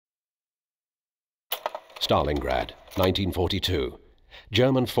Stalingrad, 1942.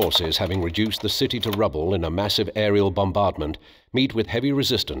 German forces, having reduced the city to rubble in a massive aerial bombardment, meet with heavy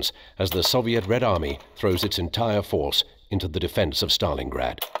resistance as the Soviet Red Army throws its entire force into the defense of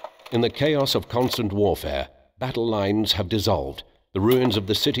Stalingrad. In the chaos of constant warfare, battle lines have dissolved. The ruins of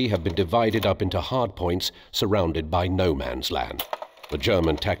the city have been divided up into hardpoints surrounded by no man's land. The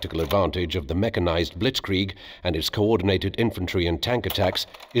German tactical advantage of the mechanized blitzkrieg and its coordinated infantry and tank attacks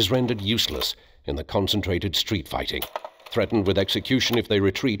is rendered useless in the concentrated street fighting. Threatened with execution if they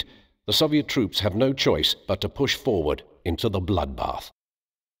retreat, the Soviet troops have no choice but to push forward into the bloodbath.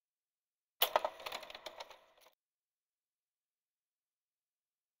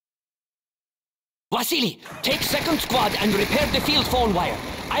 Vasily, take second squad and repair the field phone wire.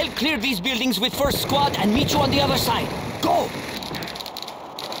 I'll clear these buildings with first squad and meet you on the other side. Go!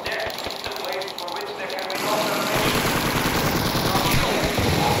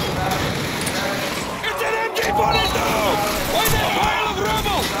 It's an MG-42! Why that pile of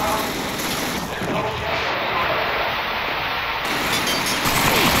rubble?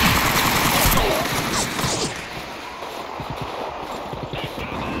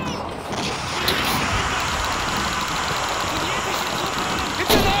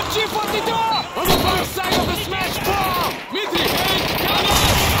 It's an MG-42! On the far side of the smash wall! Dmitri, hey, come on!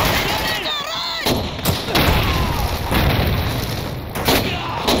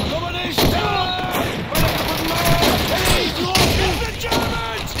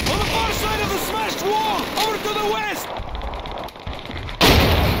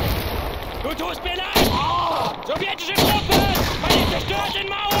 Du tust mir leid! Sowjetische Truppen! Eine zerstörte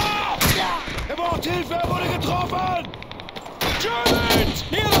Mauer! Er braucht Hilfe, er wurde getroffen! Germans!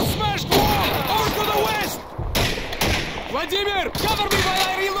 Near the smashed wall! Over to the west! Vladimir, cover me while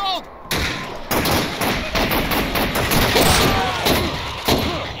I reload!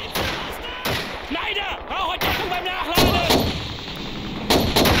 Schneider! Brauche Deckung beim Nachladen!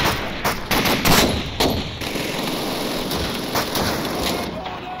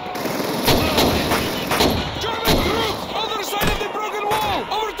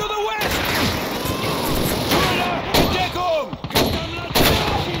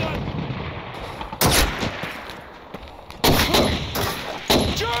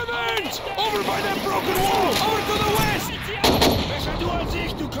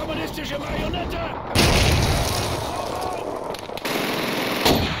 Kommunistische Marionette!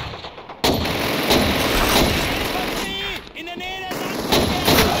 In der Nähe der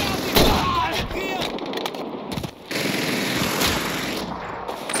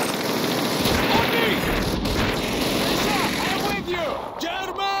I'm with you!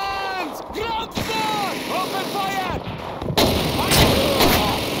 Germans! Ground open fire!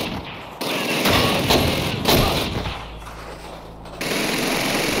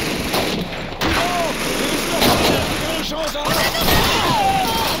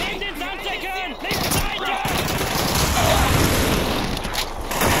 Neben den Sandsäcken! Linke Seite!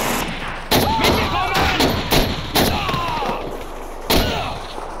 Mitgekommen!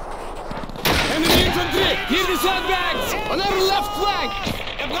 Enemy infantry! Here the sandbags! On our left flank!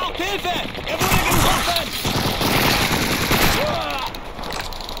 Er braucht Hilfe! Er wurde getroffen!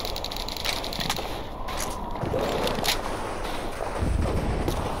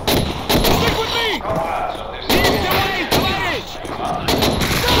 Stick with me! Lead the way, Tavares!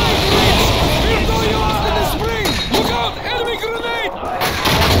 We'll throw you off in the spring! Look out! Enemy grenade!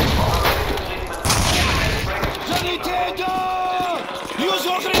 Sanitäter! Use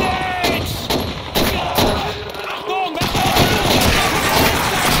your grenades! Achtung!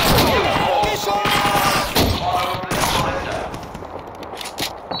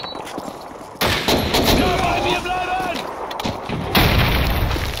 Ja, bei mir bleiben!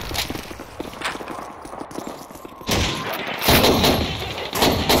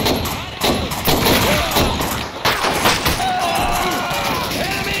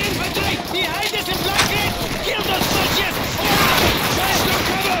 Enemy infantry! Behind us in blanket! Kill those fascists! Fast and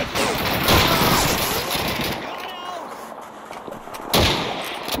covered!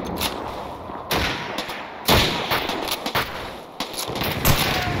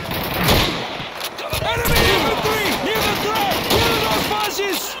 Enemy infantry! Near the track! Kill those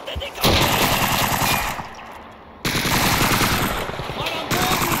fascists! Mann am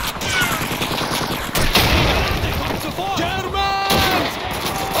Boden! Kommt sofort! Germans!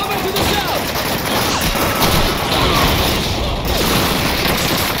 Over to the south!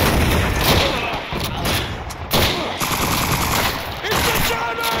 It's the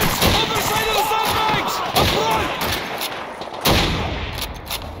Germans! Other side of the sandbags! Up front!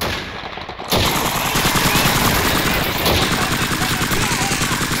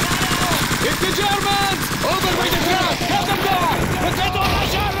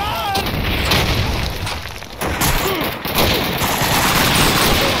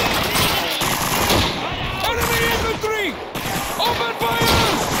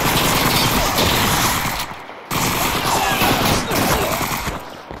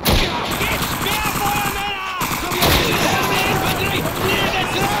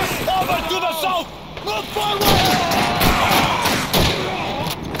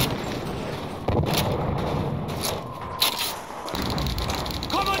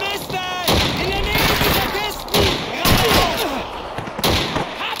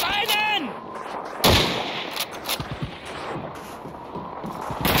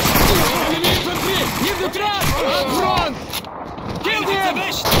 Konzentrat! Front! Kill him!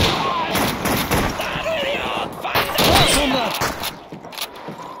 Erwischt!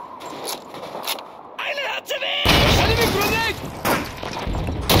 Einer hat's erwischt! Enemy grenade!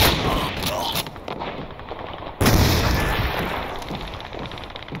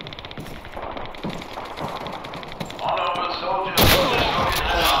 Honorable soldiers of the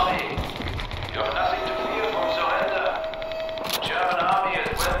Soviet Army, you have nothing to fear from surrender. The German army is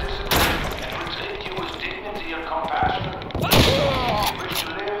well disciplined and will treat you with dignity and compassion. If you wish to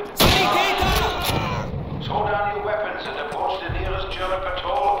live, throw down your weapons and approach the nearest German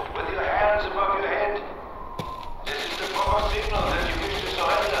patrol with your hands above your head. This is the proper signal that you wish to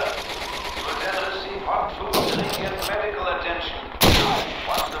surrender. You will then receive hot food, drink, and medical attention.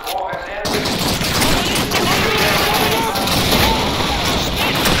 Once the war has ended,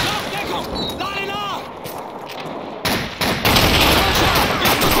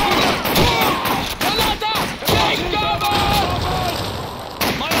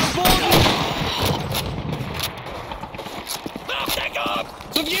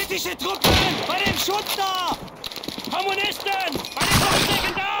 Sowjetische Truppen! Bei dem Schutz da! Kommunisten! Bei den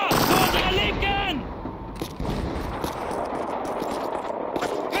Flugzeugen da! Zu unserer Linken!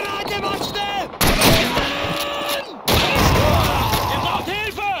 Granate, macht schnell! Kommunisten! Er braucht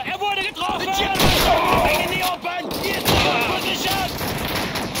Hilfe! Er wurde getroffen! Bring in die Open! Hier ist der Position!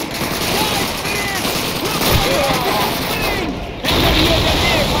 Hinter dir in der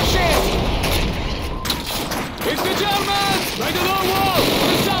Nähe, Faschist! It's the Germans! By the low wall! To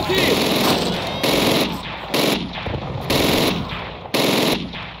the southeast!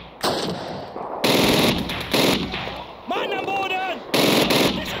 Mann am Boden!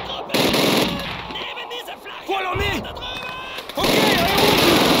 Diese Truppe! Neben dieser Flagge! Follow me! Da drüben! Okay, I will!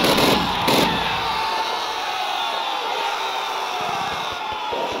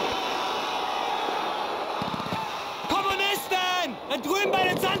 Kommunisten! Da drüben bei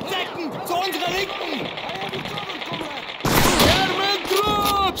den Sandsäcken! Zu unserer Linken! German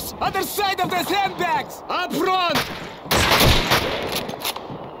troops! Other side of the sandbags! Up front!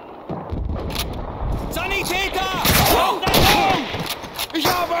 Sanitäter! Aufdeckung! Ich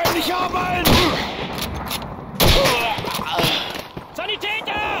habe einen! Ich habe einen!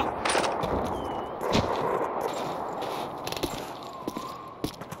 Sanitäter!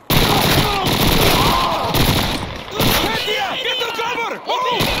 Hört ihr! Get the cover!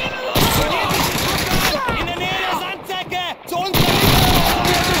 Sowjetische Truppen! In der Nähe der Sandsäcke! Zu unserer Linken!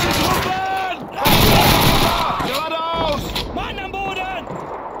 Sowjetische Truppen! Geradeaus! Mann am Boden!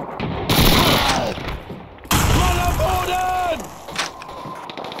 Mann am Boden!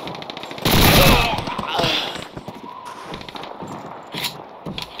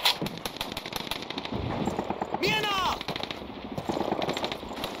 Mir nach!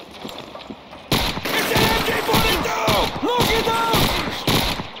 It's an MG-42! Look it up!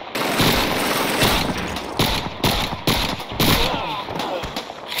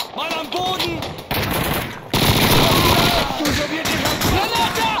 Mann am Boden! Du sowjetischer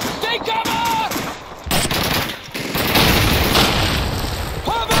Granate! Take cover!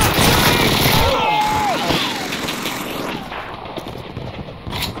 Cover!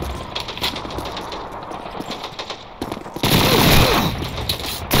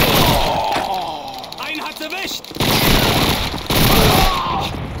 Einen hat's erwischt!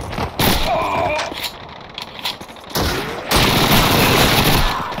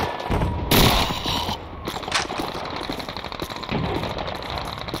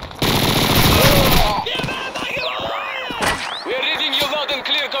 We're reading you loud and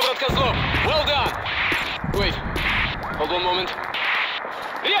clear, Comrade Козлов. Well done. Wait. Hold on a moment.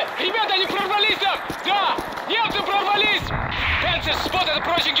 Ребята, они прорвались там! Да! Немцы прорвались! Panzers spotted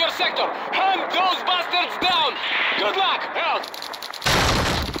approaching your sector! Hunt those bastards down! Good luck! Out!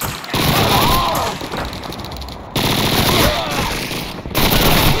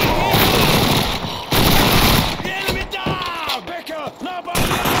 Enemy down! Becker! Nabal!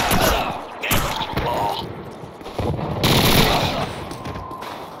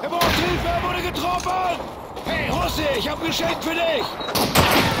 Er braucht Hilfe! Er wurde getroffen! Hey, Russe! Ich hab ein Geschenk für dich!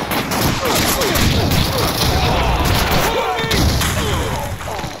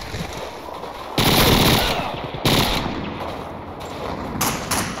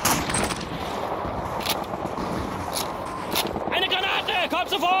 Eine Granate! Kommt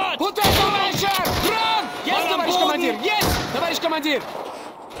sofort! Put that information! Run! Yes, Mann am товарищ Boden! командир! Yes, товарищ командир!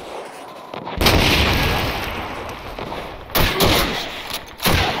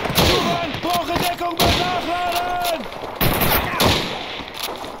 Brauche Deckung beim Nachladen!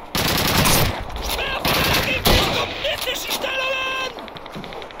 Sperrfeuer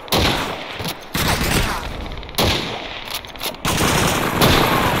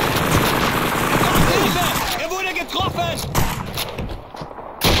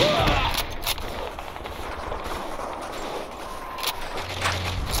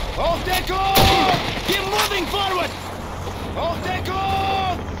Hochdeckung! Keep moving forward!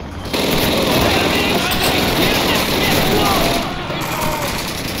 Hochdeckung!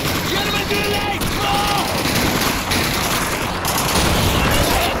 Gentlemen, to the lake!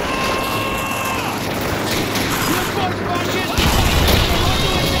 Reinforced marches!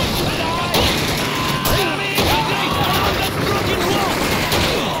 Enemy infantry around that broken wall!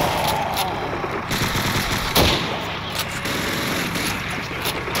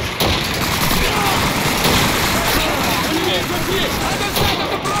 Enemy infantry! Other side of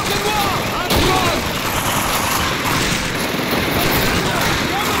the broken wall! Run!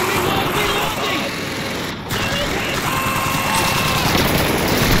 Cover me, reloading!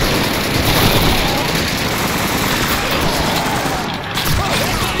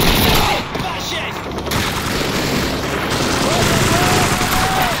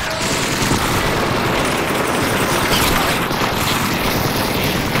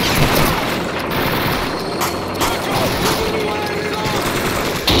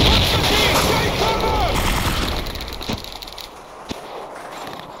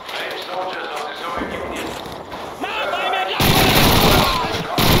 Brave soldiers of the Soviet Union.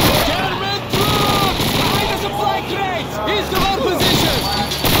 German troops! Behind the supply crates! East of our position!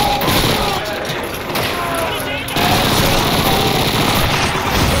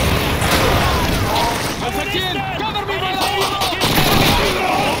 Constantine, cover me while I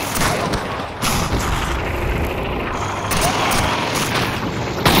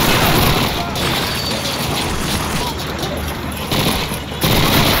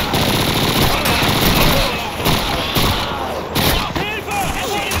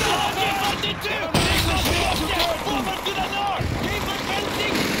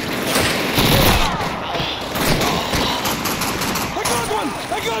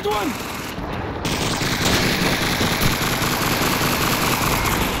I got one!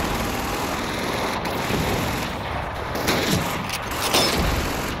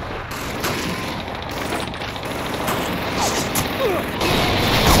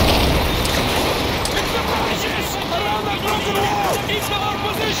 Around that broken wall! East of our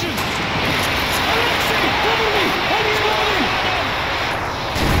position! Alexei, cover me! I'm reloading!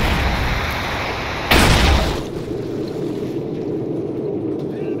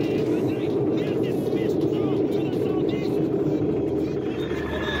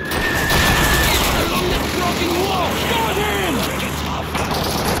 Along that broken wall! Got him!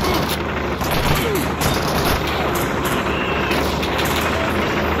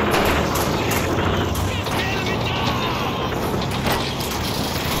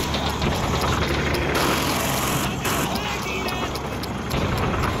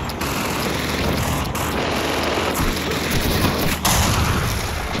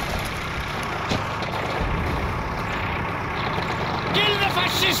 Kill the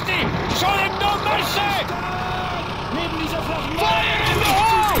fascisti! Show them no mercy! Neben dieser flachen Fire in the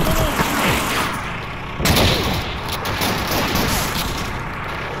hole!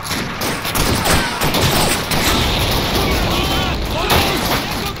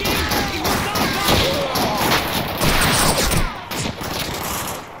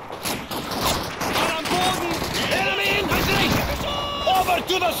 Am Boden! Enemy infantry! Over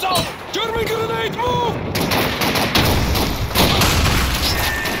to the south! German grenade, move!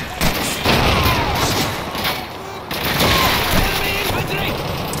 Enemy infantry!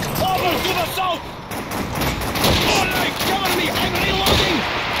 Over to the south! All right, cover me! I'm reloading!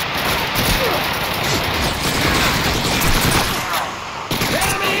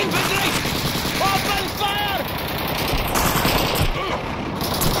 Enemy infantry! Open fire!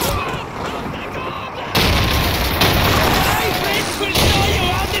 Hey, Fritz will show you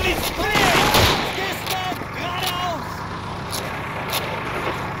how to be sprayed! Gestern, geradeaus!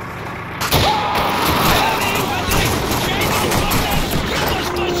 Enemy infantry! Chasing combat! Los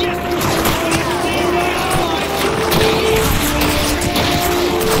fascistas!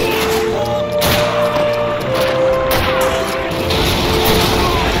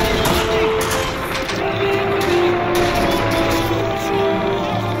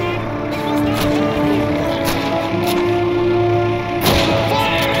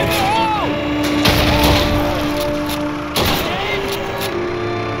 Fire in the hole!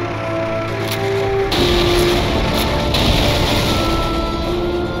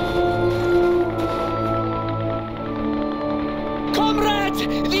 Comrades!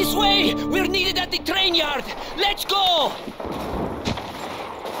 This way! We're needed at the train yard! Let's go!